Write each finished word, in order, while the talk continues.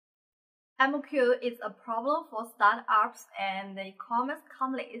MOQ is a problem for startups and e-commerce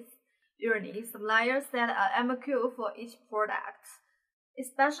companies. Usually, suppliers set an MOQ for each product,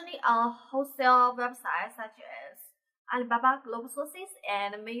 especially on wholesale websites such as Alibaba Global Sources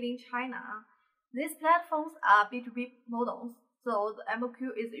and Made in China. These platforms are B2B models, so the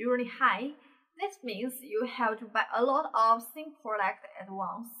MOQ is usually high. This means you have to buy a lot of same product at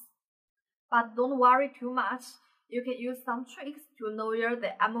once. But don't worry too much. You can use some tricks to lower the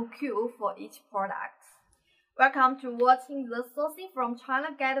MOQ for each product. Welcome to watching the Sourcing from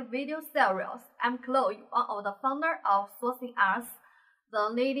China Guide video series. I'm Chloe, one of the founders of Sourcing Us, the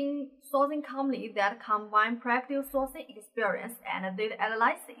leading sourcing company that combines practical sourcing experience and data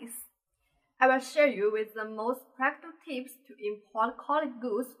analysis. I will share you with the most practical tips to import quality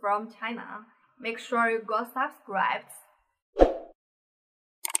goods from China. Make sure you got subscribed.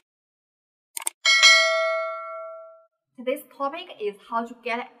 Today's topic is how to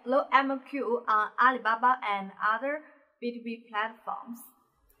get low MOQ on Alibaba and other B2B platforms.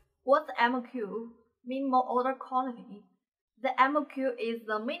 What's MOQ? Minimum order quantity. The MOQ is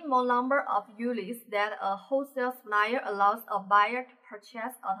the minimum number of units that a wholesale supplier allows a buyer to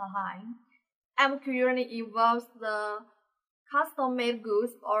purchase at a time. MOQ usually involves the custom-made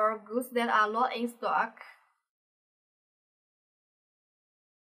goods or goods that are not in stock.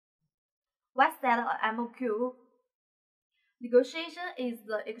 What's that MOQ? Negotiation is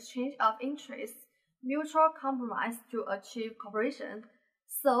the exchange of interests, mutual compromise to achieve cooperation.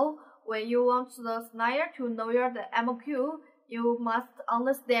 So, when you want the supplier to lower the MOQ, you must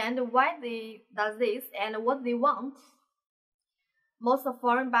understand why they do this and what they want. Most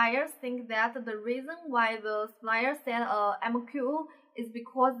foreign buyers think that the reason why the supplier set a MOQ is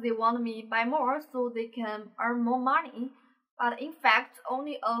because they want me to buy more so they can earn more money. But in fact,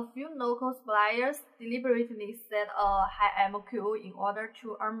 only a few local suppliers deliberately set a high MOQ in order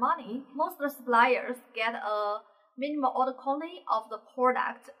to earn money. Most suppliers get a minimum order quantity of the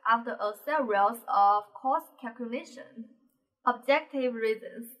product after a series of cost calculations. Objective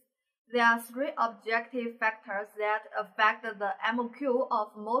reasons. There are three objective factors that affect the MOQ of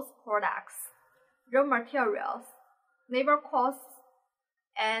most products: raw materials, labor costs,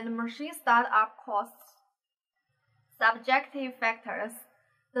 and machine startup costs. Subjective factors.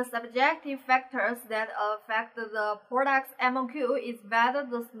 The subjective factors that affect the product's MOQ is whether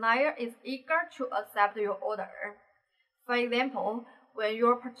the supplier is eager to accept your order. For example, when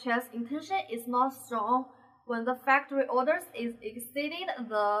your purchase intention is not strong, when the factory orders is exceeding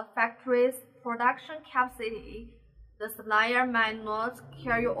the factory's production capacity, the supplier might not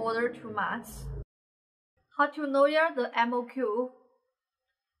carry your order too much. How to lower the MOQ?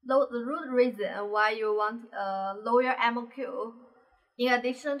 The root reason why you want a lower MOQ. In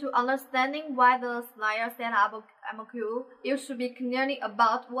addition to understanding why the supplier set up MOQ, you should be clear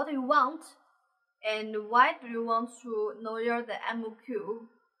about what you want and why do you want to lower the MOQ.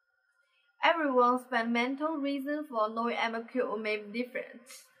 Everyone's fundamental reason for lowering MOQ may be different.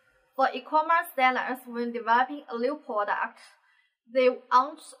 For e-commerce sellers, when developing a new product, they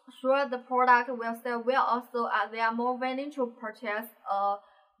aren't sure the product will sell well, so they are more willing to purchase a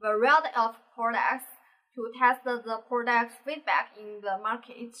variety of products to test the product's feedback in the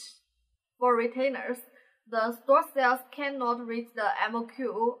market. For retailers, the store sales cannot reach the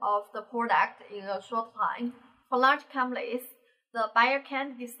MOQ of the product in a short time. For large companies, the buyer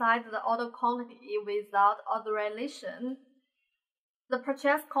can't decide the order quantity without authorization. The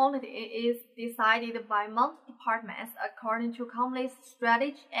purchase quantity is decided by multiple departments according to company's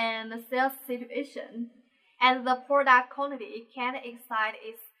strategy and sales situation, and the product quantity can't exceed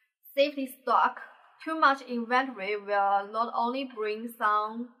its safety stock. Too much inventory will not only bring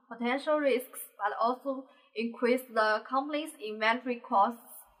some potential risks but also increase the company's inventory costs.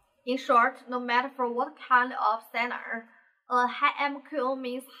 In short, no matter for what kind of seller, a high MOQ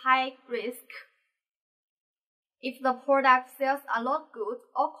means high risk. If the product sales are not good,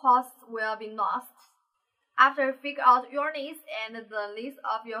 all costs will be lost. After you figure out your needs and the needs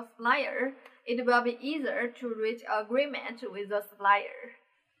of your supplier, it will be easier to reach an agreement with the supplier.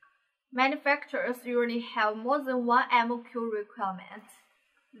 Manufacturers usually have more than one MOQ requirement.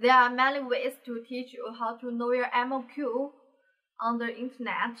 There are many ways to teach you how to know your MOQ on the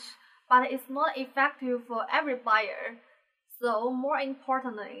internet, but it's not effective for every buyer. So, more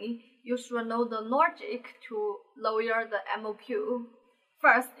importantly, you should know the logic to lower the MOQ.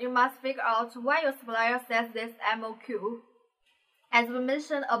 First, you must figure out why your supplier sets this MOQ. As we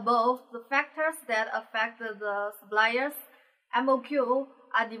mentioned above, the factors that affect the supplier's MOQ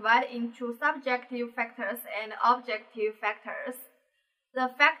are divided into subjective factors and objective factors. The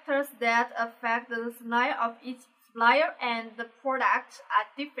factors that affect the supplier of each supplier and the product are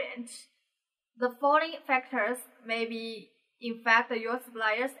different. The following factors may be affect your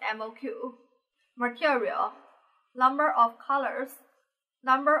supplier's MOQ: material, number of colors,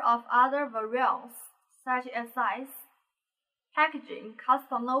 number of other variants such as size, packaging,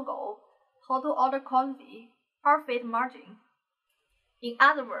 custom logo, total order quantity, profit margin. In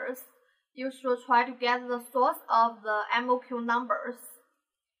other words, you should try to get the source of the MOQ numbers.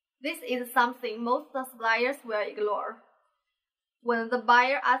 This is something most suppliers will ignore. When the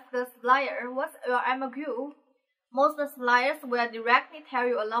buyer asks the supplier, "What's your MOQ?" most suppliers will directly tell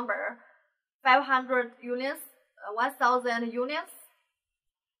you a number, 500 units, 1,000 units.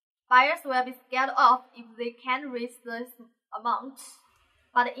 Buyers will be scared off if they can't reach this amount.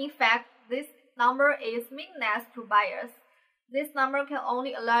 But in fact, this number is meaningless to buyers. This number can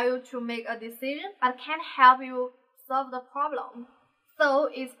only allow you to make a decision, but can't help you solve the problem. So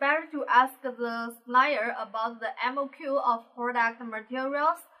it's better to ask the supplier about the MOQ of product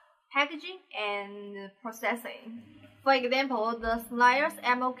materials, packaging, and processing. For example, the supplier's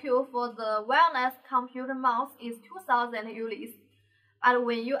MOQ for the wireless computer mouse is 2,000 units. But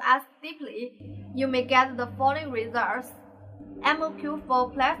when you ask deeply, you may get the following results: MOQ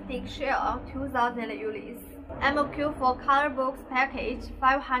for plastic shell, 2,000 units. MOQ for color box package,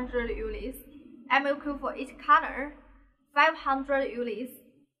 500 units. MOQ for each color, 500 units.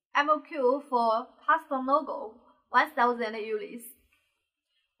 MOQ for custom logo, 1,000 units.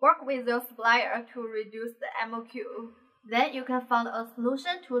 Work with your supplier to reduce the MOQ. Then you can find a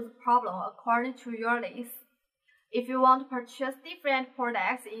solution to the problem according to your needs. If you want to purchase different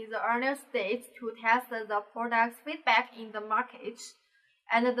products in the earlier stage to test the product's feedback in the market,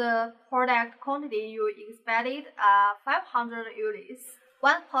 and the product quantity you expected are 500 units,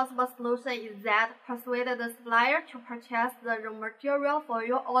 one possible solution is that persuade the supplier to purchase the raw material for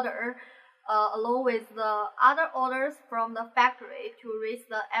your order along with the other orders from the factory to reach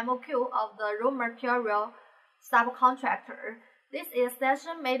the MOQ of the raw material subcontractor. This is a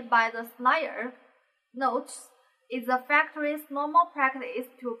suggestion made by the supplier. Notes: it's the factory's normal practice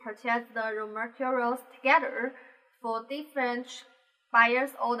to purchase the raw materials together for different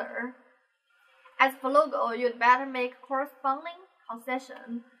buyer's order. As for logo, you'd better make corresponding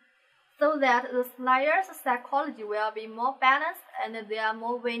concession so that the supplier's psychology will be more balanced and they are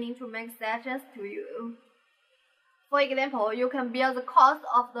more willing to make suggestions to you. For example, you can bear the cost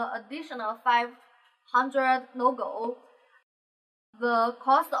of the additional 500 logo. The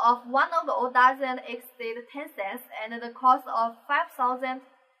cost of one logo doesn't exceed 10 cents, and the cost of 5,000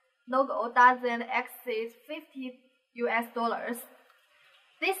 logo doesn't exceed $50.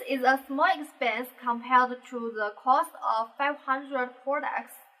 This is a small expense compared to the cost of 500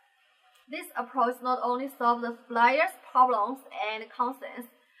 products. This approach not only solves the supplier's problems and concerns,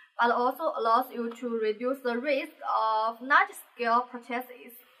 but also allows you to reduce the risk of large-scale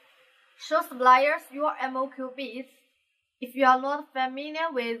purchases. Show suppliers your MOQ bids. If you are not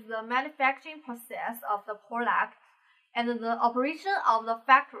familiar with the manufacturing process of the product and the operation of the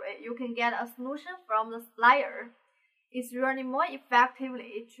factory, you can get a solution from the supplier. It's really more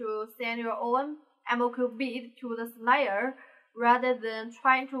effectively to send your own MOQ bid to the supplier rather than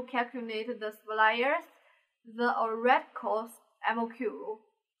trying to calculate the supplier's theoretical MOQ.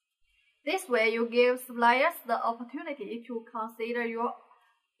 This way, you give suppliers the opportunity to consider your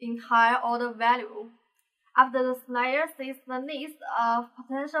entire order value. After the supplier sees the needs of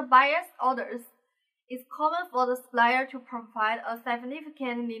potential buyers' orders, it's common for the supplier to provide a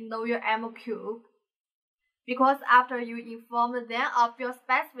significantly lower MOQ. Because after you inform them of your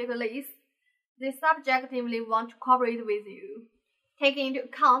specific needs, they subjectively want to cooperate with you. Taking into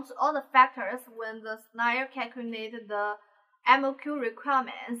account all the factors when the supplier calculates the MOQ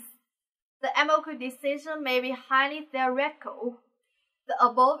requirements, the MOQ decision may be highly theoretical. The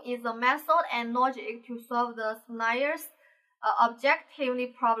above is a method and logic to solve the supplier's objectively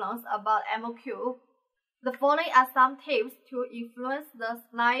problems about MOQ. The following are some tips to influence the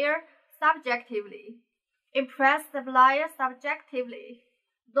supplier subjectively. Impress the supplier subjectively.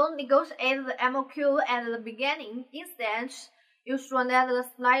 Don't negotiate the MOQ at the beginning. Instead, you should let the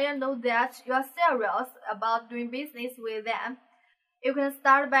supplier know that you are serious about doing business with them. You can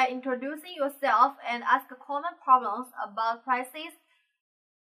start by introducing yourself and ask common problems about prices,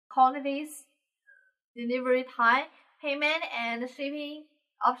 quantities, delivery time, payment and shipping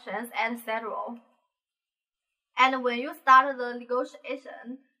options, etc. And when you start the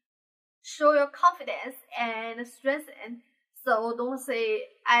negotiation, show your confidence and strengthen. So don't say,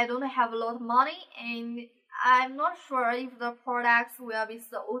 "I don't have a lot of money and I'm not sure if the products will be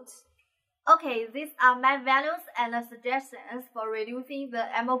sold." Okay, these are my values and suggestions for reducing the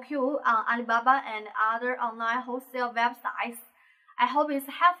MOQ on Alibaba and other online wholesale websites. I hope it's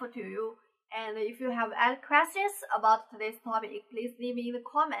helpful to you. And if you have any questions about today's topic, please leave me in the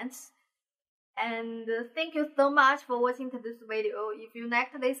comments. And thank you so much for watching today's video. If you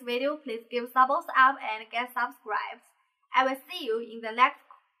like today's video, please give thumbs up and get subscribed. I will see you in the next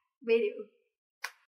video.